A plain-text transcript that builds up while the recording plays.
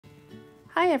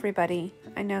Hi everybody!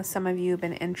 I know some of you have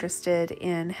been interested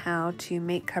in how to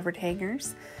make covered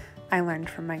hangers. I learned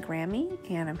from my Grammy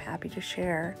and I'm happy to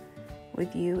share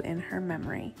with you in her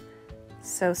memory.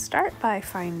 So start by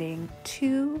finding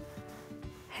two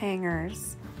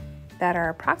hangers that are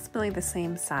approximately the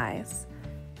same size.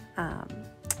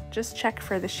 Just check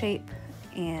for the shape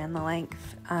and the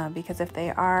length because if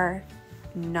they are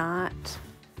not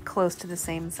close to the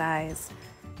same size,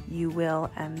 you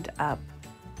will end up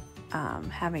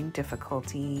having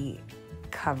difficulty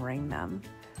covering them.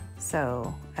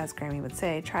 So, as Grammy would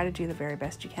say, try to do the very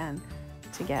best you can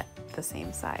to get the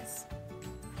same size.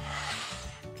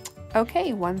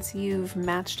 Okay, once you've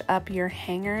matched up your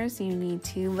hangers, you need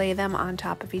to lay them on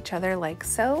top of each other like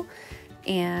so,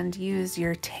 and use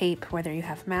your tape, whether you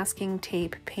have masking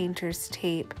tape, painter's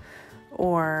tape,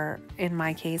 or in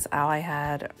my case, all I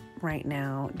had right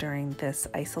now during this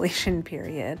isolation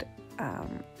period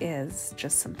is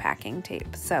just some packing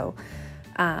tape. So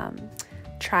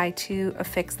try to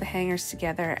affix the hangers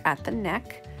together at the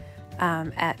neck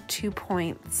at 2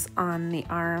 points on the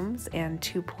arms and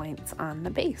 2 points on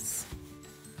the base.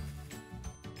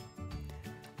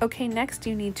 Okay, next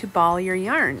you need to ball your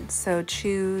yarn. So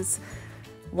choose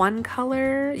one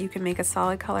color. You can make a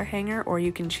solid color hanger, or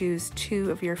you can choose two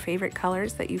of your favorite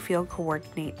colors that you feel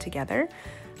coordinate together.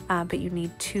 But you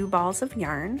need 2 balls of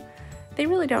yarn. They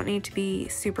really don't need to be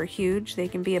super huge. They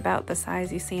can be about the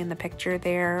size you see in the picture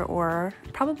there, or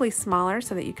probably smaller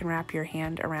so that you can wrap your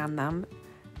hand around them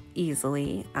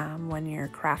easily when you're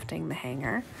crafting the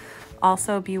hanger.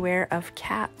 Also beware of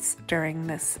cats during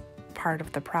this part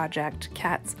of the project.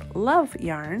 Cats love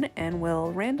yarn and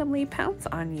will randomly pounce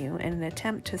on you in an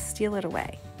attempt to steal it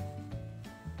away.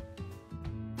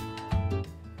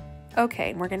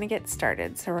 Okay, we're going to get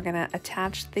started. So we're going to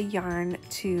attach the yarn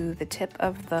to the tip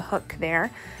of the hook there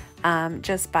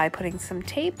just by putting some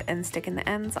tape and sticking the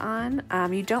ends on.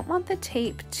 You don't want the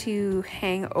tape to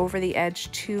hang over the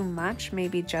edge too much,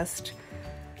 maybe just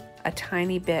a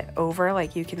tiny bit over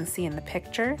like you can see in the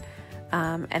picture.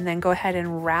 And then go ahead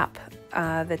and wrap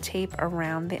the tape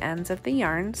around the ends of the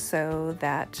yarn so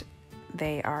that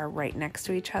they are right next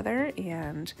to each other,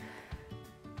 and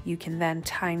you can then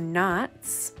tie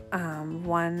knots.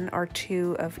 1 or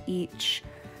 2 of each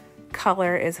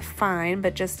color is fine,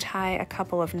 but just tie a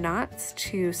couple of knots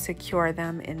to secure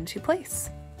them into place.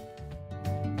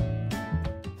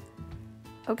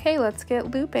 Okay, let's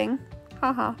get looping.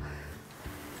 Haha.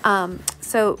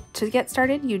 So to get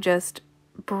started, you just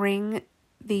bring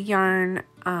the yarn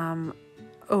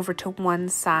over to one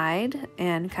side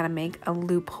and kind of make a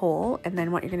loophole, and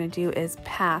then what you're going to do is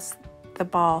pass the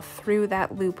ball through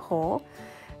that loophole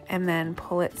and then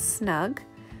pull it snug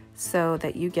so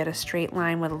that you get a straight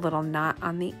line with a little knot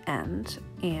on the end.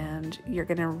 And you're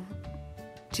going to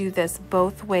do this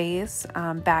both ways,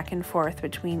 back and forth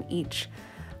between each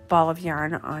ball of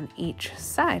yarn on each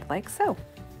side, like so.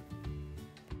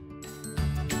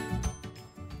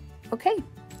 Okay,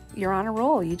 you're on a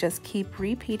roll. You just keep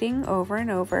repeating over and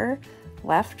over,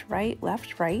 left, right,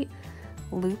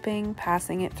 looping,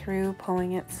 passing it through,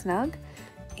 pulling it snug.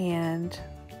 And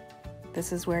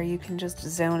this is where you can just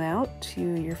zone out to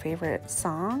your favorite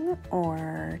song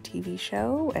or TV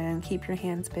show and keep your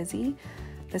hands busy.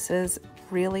 This is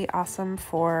really awesome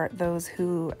for those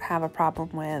who have a problem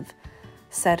with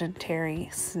sedentary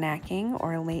snacking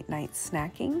or late night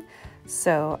snacking.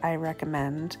 So I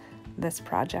recommend this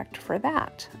project for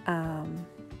that.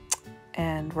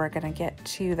 And we're going to get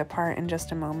to the part in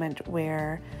just a moment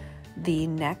where the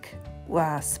neck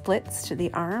splits to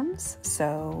the arms,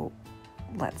 so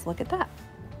let's look at that.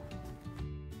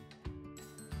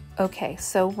 Okay,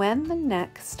 so when the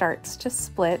neck starts to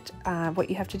split, what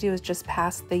you have to do is just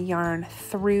pass the yarn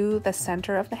through the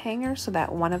center of the hanger so that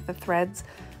one of the threads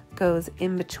goes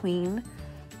in between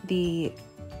the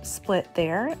split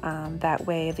there. That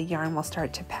way the yarn will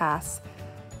start to pass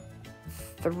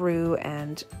through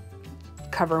and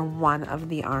cover one of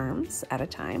the arms at a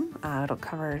time. It'll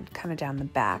cover kind of down the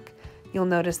back. You'll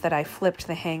notice that I flipped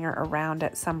the hanger around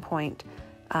at some point.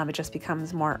 It just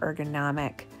becomes more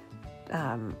ergonomic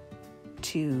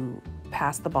to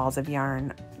pass the balls of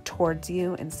yarn towards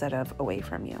you instead of away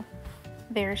from you.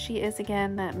 There she is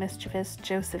again, that mischievous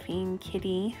Josephine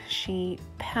kitty. She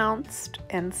pounced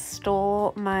and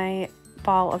stole my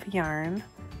ball of yarn,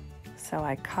 so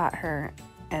I caught her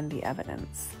and the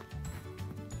evidence.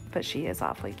 But she is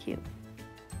awfully cute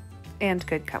and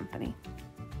good company.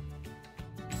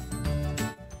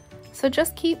 So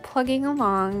just keep plugging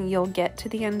along. You'll get to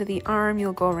the end of the arm,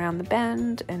 you'll go around the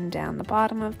bend and down the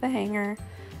bottom of the hanger,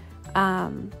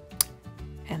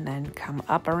 and then come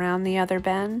up around the other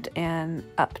bend and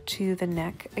up to the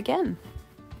neck again.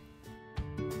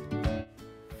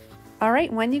 All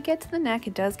right, when you get to the neck,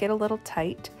 it does get a little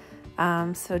tight.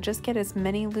 So just get as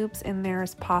many loops in there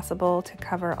as possible to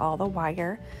cover all the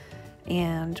wire.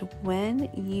 And when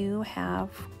you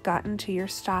have gotten to your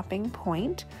stopping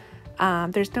point,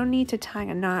 there's no need to tie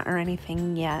a knot or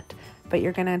anything yet, but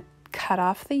you're gonna cut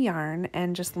off the yarn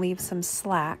and just leave some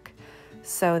slack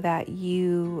so that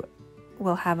you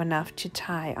will have enough to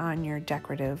tie on your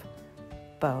decorative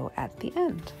bow at the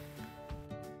end.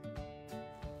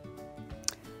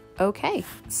 Okay,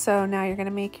 so now you're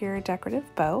gonna make your decorative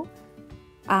bow.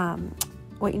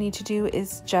 What you need to do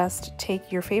is just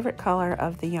take your favorite color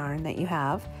of the yarn that you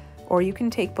have, or you can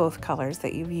take both colors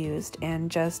that you've used and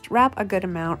just wrap a good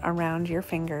amount around your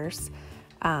fingers,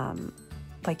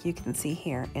 like you can see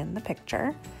here in the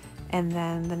picture. And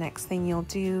then the next thing you'll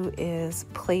do is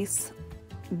place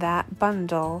that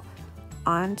bundle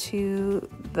onto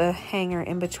the hanger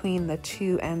in between the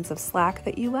two ends of slack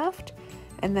that you left,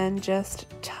 and then just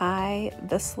tie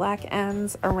the slack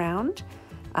ends around.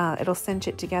 It'll cinch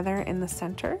it together in the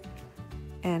center,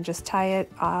 and just tie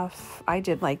it off. I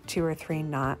did like 2 or 3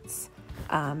 knots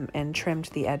and trimmed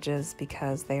the edges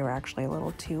because they were actually a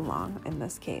little too long in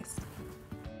this case.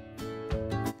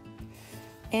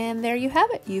 And there you have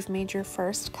it. You've made your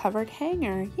first covered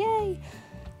hanger. Yay!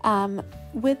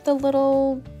 With the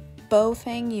little bow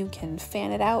thing, you can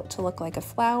fan it out to look like a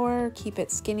flower, keep it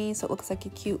skinny so it looks like a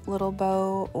cute little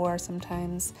bow, or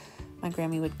sometimes my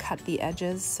Grammy would cut the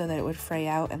edges so that it would fray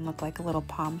out and look like a little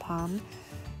pom-pom,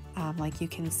 like you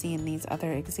can see in these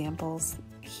other examples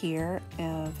here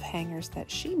of hangers that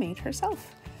she made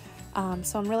herself.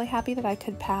 So I'm really happy that I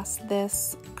could pass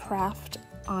this craft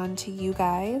on to you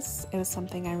guys. It was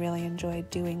something I really enjoyed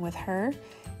doing with her,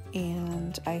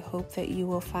 and I hope that you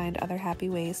will find other happy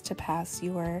ways to pass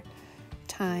your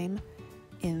time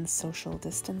in social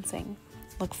distancing.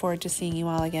 Look forward to seeing you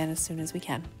all again as soon as we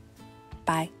can.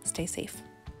 Bye. Stay safe.